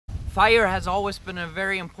Fire has always been a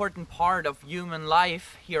very important part of human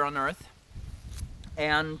life here on Earth,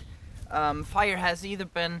 and fire has either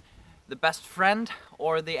been the best friend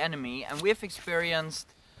or the enemy, and we've experienced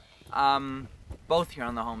both here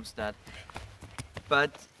on the homestead.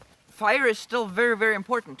 But fire is still very, very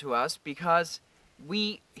important to us because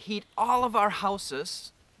we heat all of our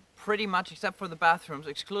houses, pretty much except for the bathrooms,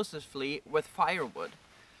 exclusively with firewood.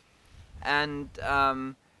 And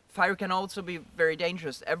fire can also be very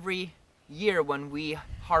dangerous. Every year when we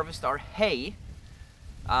harvest our hay,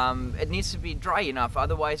 it needs to be dry enough,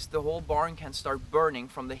 otherwise the whole barn can start burning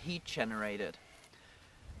from the heat generated.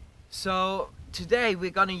 So today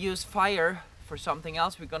we're gonna use fire for something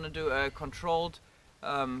else. We're gonna do a controlled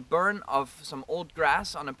burn of some old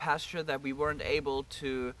grass on a pasture that we weren't able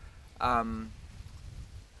to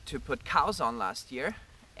put cows on last year.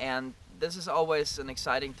 And this is always an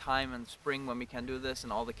exciting time in spring when we can do this,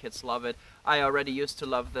 and all the kids love it. I already used to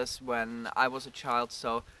love this when I was a child,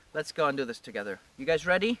 so let's go and do this together. You guys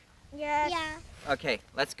ready? Yes. Yeah. Okay,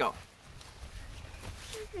 let's go.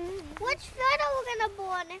 Which field are we gonna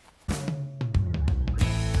burn?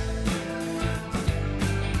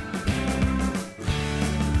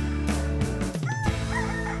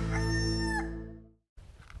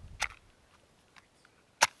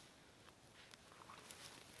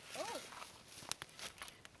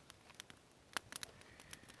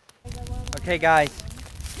 Okay guys,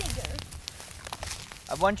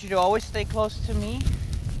 I want you to always stay close to me.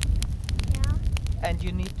 Yeah. And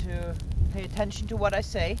you need to pay attention to what I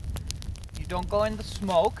say. You don't go in the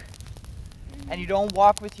smoke, and you don't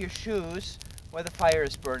walk with your shoes where the fire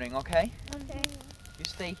is burning, okay? Okay. You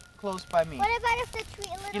stay close by me. What about if the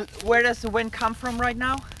tree Where does the wind come from right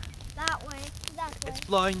now? that way? That way. It's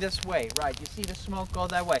blowing this way, right? You see the smoke go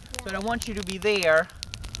that way. So I want you to be there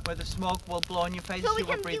where the smoke will blow in your face. So we you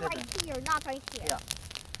will can be breathe it in. like here, not right here. Yeah.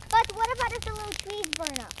 But what about if the little trees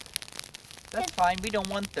burn up? That's fine. We don't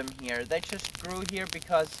want them here. They just grew here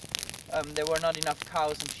because there were not enough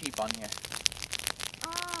cows and sheep on here.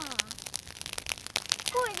 Ah.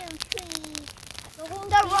 Poison trees.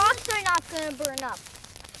 The rocks are not gonna burn up,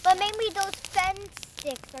 but maybe those fence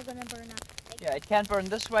sticks are gonna burn up. Yeah, it can't burn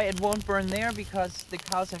this way. It won't burn there because the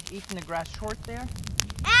cows have eaten the grass short there.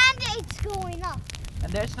 And it's going up.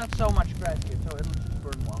 And there's not so much grass here, so it'll just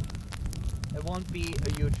burn well. It won't be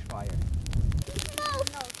a huge fire. No.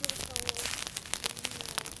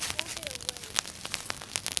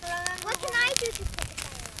 What can I do to put the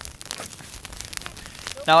fire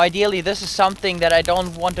out? Now ideally this is something that I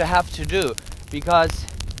don't want to have to do because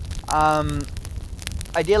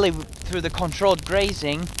ideally through the controlled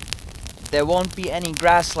grazing there won't be any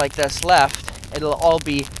grass like this left. It'll all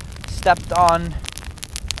be stepped on,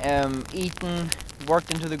 eaten,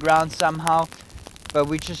 worked into the ground somehow. But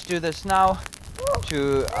we just do this now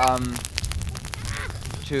to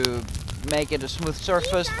make it a smooth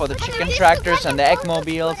surface for the chicken tractors and the egg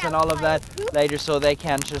mobiles and all of that later, so they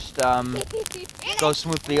can just go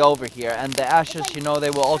smoothly over here. And the ashes, you know,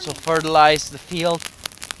 they will also fertilize the field.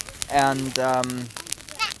 And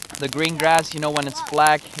the green grass, you know, when it's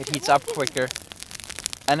black, it heats up quicker.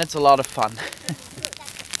 And it's a lot of fun.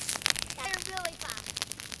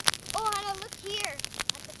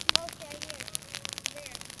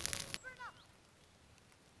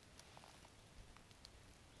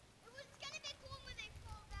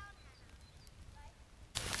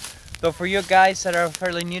 So for you guys that are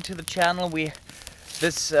fairly new to the channel,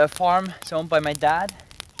 this farm is owned by my dad,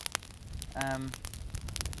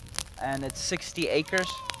 and it's 60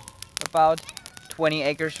 acres. About 20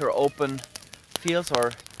 acres are open fields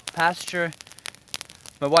or pasture.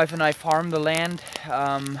 My wife and I farm the land.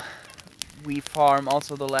 We farm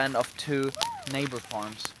also the land of 2 neighbor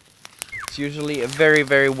farms. It's usually a very,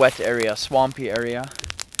 very wet area, swampy area,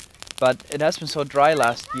 but it has been so dry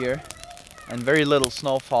last year and very little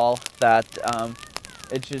snowfall that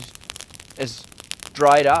it just is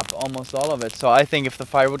dried up, almost all of it. So I think if the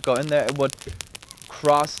fire would go in there, it would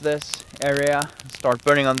cross this area and start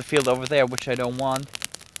burning on the field over there, which I don't want,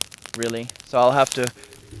 really. So I'll have to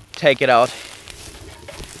take it out.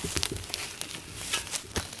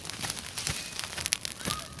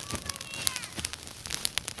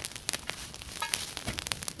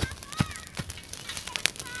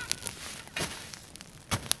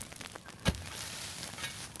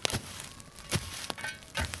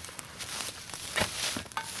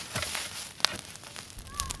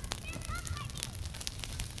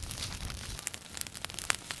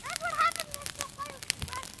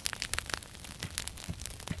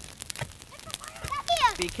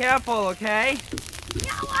 Be careful, okay?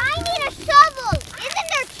 No, I need a shovel. Isn't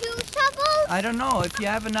there 2 shovels? I don't know. If you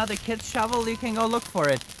have another kid's shovel, you can go look for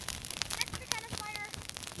it.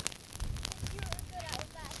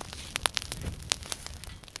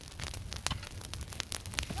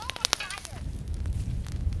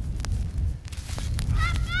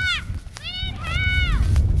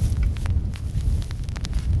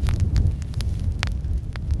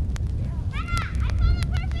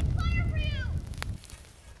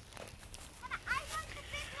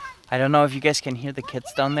 I don't know if you guys can hear the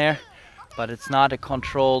kids down there, but it's not a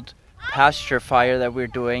controlled pasture fire that we're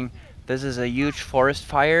doing. This is a huge forest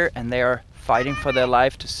fire, and they are fighting for their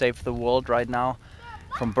life to save the world right now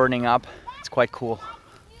from burning up. It's quite cool.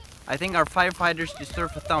 I think our firefighters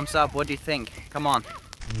deserve a thumbs up. What do you think? Come on.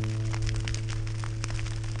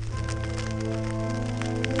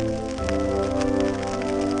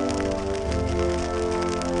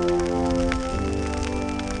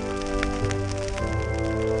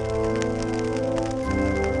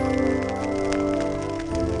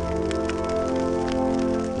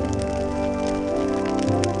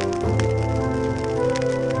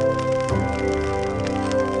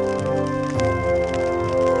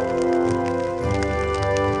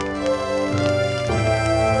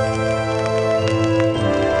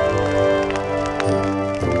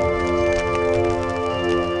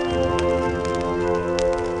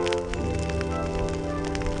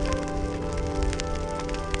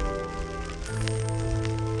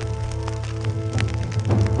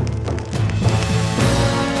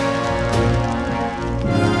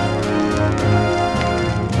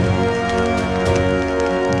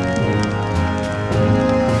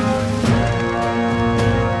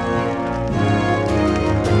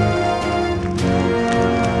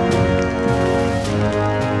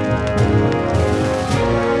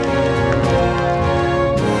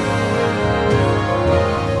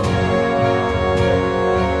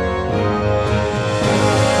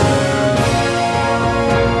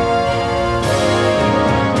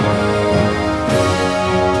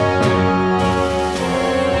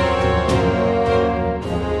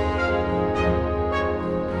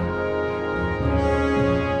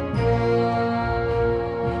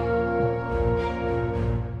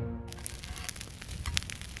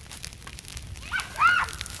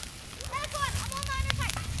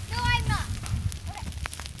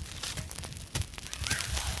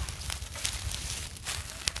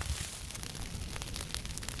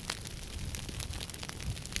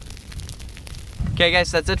 Okay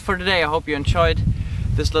guys, that's it for today. I hope you enjoyed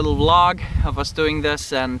this little vlog of us doing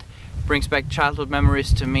this, and brings back childhood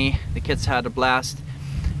memories to me. The kids had a blast,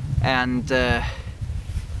 and now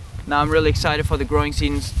I'm really excited for the growing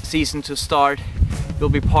season to start. You'll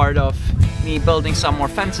be part of me building some more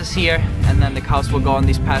fences here, and then the cows will go on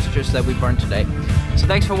these pastures that we burned today. So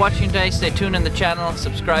thanks for watching today. Stay tuned in the channel,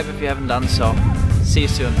 subscribe if you haven't done so. See you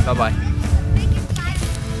soon. Bye bye.